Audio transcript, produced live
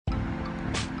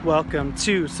Welcome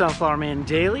to Sunflower Man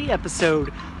Daily,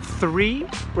 episode 3,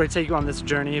 where I take you on this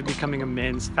journey of becoming a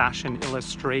men's fashion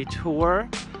illustrator.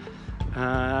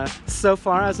 So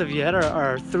far, as of yet,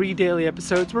 our 3 daily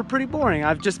episodes were pretty boring.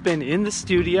 I've just been in the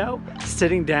studio,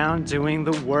 sitting down, doing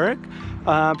the work.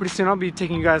 Pretty soon I'll be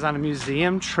taking you guys on a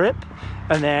museum trip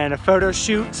and then a photo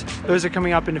shoot. Those are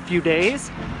coming up in a few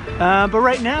days. But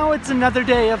right now, it's another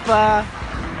day of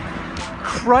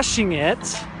crushing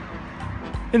it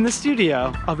in the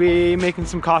studio. I'll be making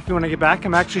some coffee when I get back.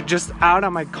 I'm actually just out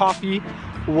on my coffee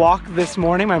walk this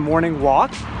morning, my morning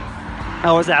walk.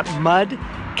 I was at Mud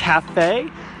Cafe.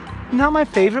 Not my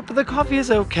favorite, but the coffee is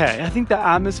okay. I think the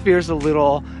atmosphere is a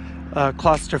little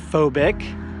claustrophobic.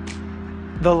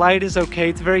 The light is okay,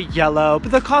 it's very yellow,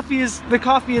 but the coffee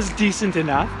is decent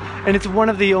enough. And it's one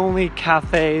of the only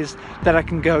cafes that I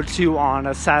can go to on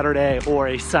a Saturday or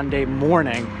a Sunday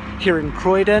morning here in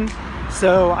Croydon.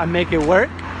 So I make it work.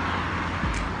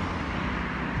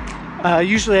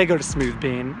 Usually I go to Smooth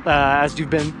Bean, as you've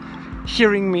been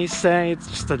hearing me say. It's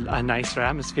just a nicer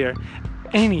atmosphere.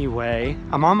 Anyway,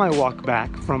 I'm on my walk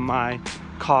back from my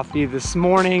coffee this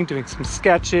morning, doing some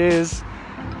sketches,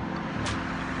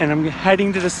 and I'm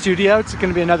heading to the studio. It's going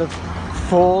to be another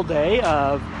full day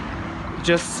of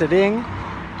just sitting,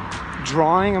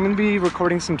 drawing. I'm going to be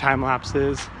recording some time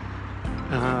lapses,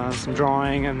 some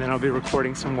drawing, and then I'll be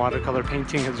recording some watercolor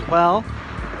painting as well.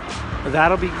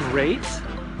 That'll be great.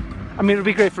 I mean, it'll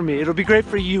be great for me. It'll be great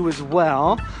for you as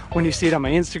well. When you see it on my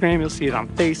Instagram, you'll see it on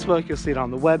Facebook, you'll see it on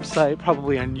the website,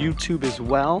 probably on YouTube as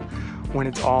well when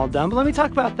it's all done. But let me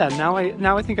talk about that. Now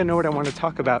I think I know what I want to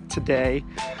talk about today.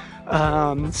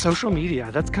 Social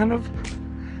media. That's kind of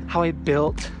how I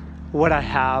built what I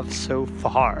have so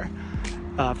far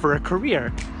for a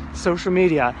career. Social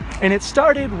media. And it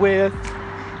started with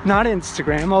not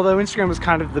Instagram, although Instagram was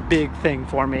kind of the big thing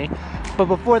for me. But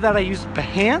before that, I used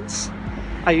Behance,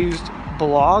 I used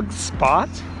Blogspot,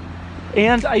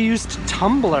 and I used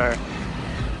Tumblr.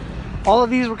 All of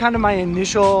these were kind of my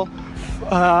initial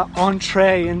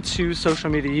entree into social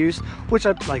media use, which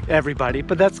I like everybody,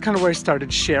 but that's kind of where I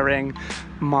started sharing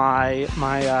my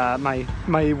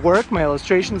work, my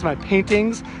illustrations, my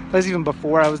paintings. That was even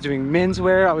before I was doing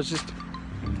menswear. I was just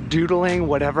doodling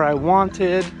whatever I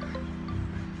wanted.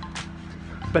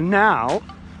 But now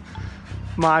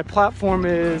my platform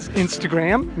is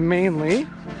Instagram mainly,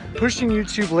 pushing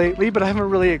YouTube lately, but I haven't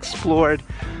really explored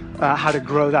how to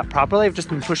grow that properly. I've just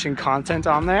been pushing content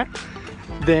on there.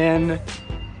 Then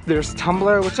there's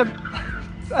Tumblr, which I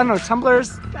don't know,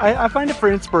 Tumblr's, I find it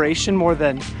for inspiration more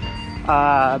than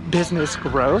business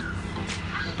growth.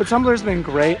 But Tumblr's been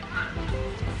great.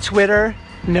 Twitter,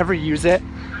 never use it.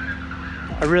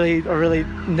 I really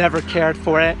never cared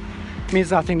for it. It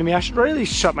means nothing to me. I should really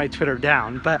shut my Twitter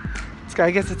down, but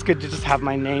I guess it's good to just have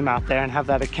my name out there and have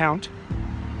that account.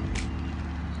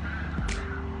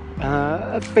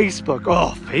 Facebook.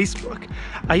 Oh, Facebook.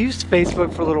 I used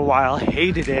Facebook for a little while,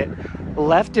 hated it,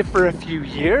 left it for a few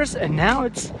years, and now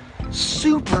it's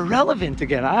super relevant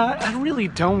again. I really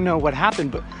don't know what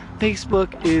happened, but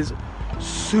Facebook is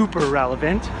super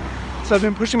relevant. So I've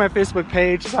been pushing my Facebook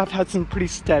page. So I've had some pretty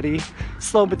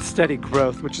slow but steady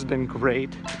growth, which has been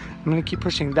great. I'm going to keep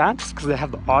pushing that just because they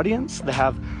have the audience, they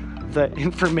have the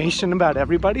information about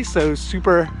everybody, so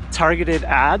super targeted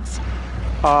ads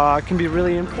can be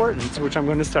really important, which I'm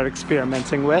going to start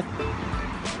experimenting with.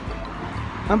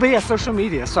 But yeah, social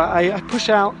media. So I push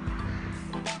out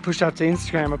to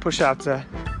Instagram, I push out to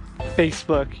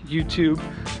Facebook, YouTube,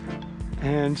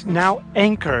 and now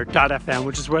Anchor.fm,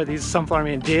 which is where these Sunflower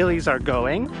Man dailies are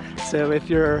going. So if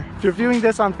you're viewing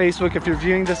this on Facebook, if you're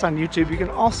viewing this on YouTube, you can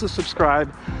also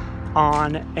subscribe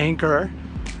on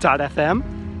Anchor.fm.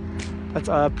 That's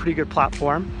a pretty good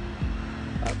platform.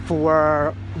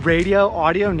 For radio,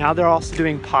 audio, now they're also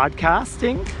doing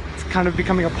podcasting. It's kind of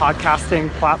becoming a podcasting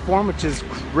platform, which is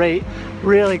great.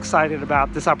 Really excited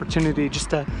about this opportunity just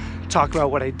to talk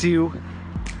about what I do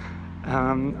in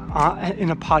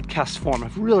a podcast form.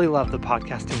 I've really loved the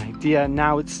podcasting idea.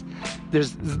 Now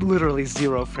there's literally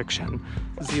zero friction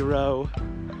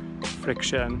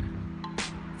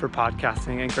for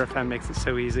podcasting. Anchor FM makes it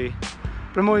so easy.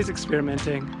 But I'm always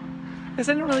experimenting. I guess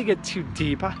I didn't really get too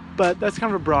deep, but that's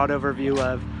kind of a broad overview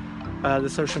of the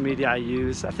social media I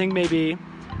use. I think maybe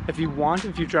if you want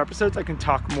in future episodes, I can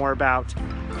talk more about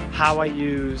how I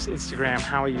use Instagram,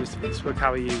 how I use Facebook,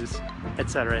 how I use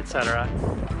etc., etc.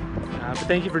 But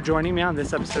thank you for joining me on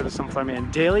this episode of Sunflower Man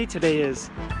Daily. Today is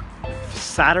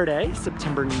Saturday,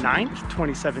 September 9th,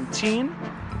 2017.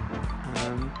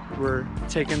 We're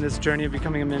taking this journey of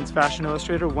becoming a men's fashion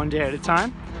illustrator one day at a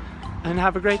time, and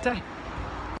have a great day.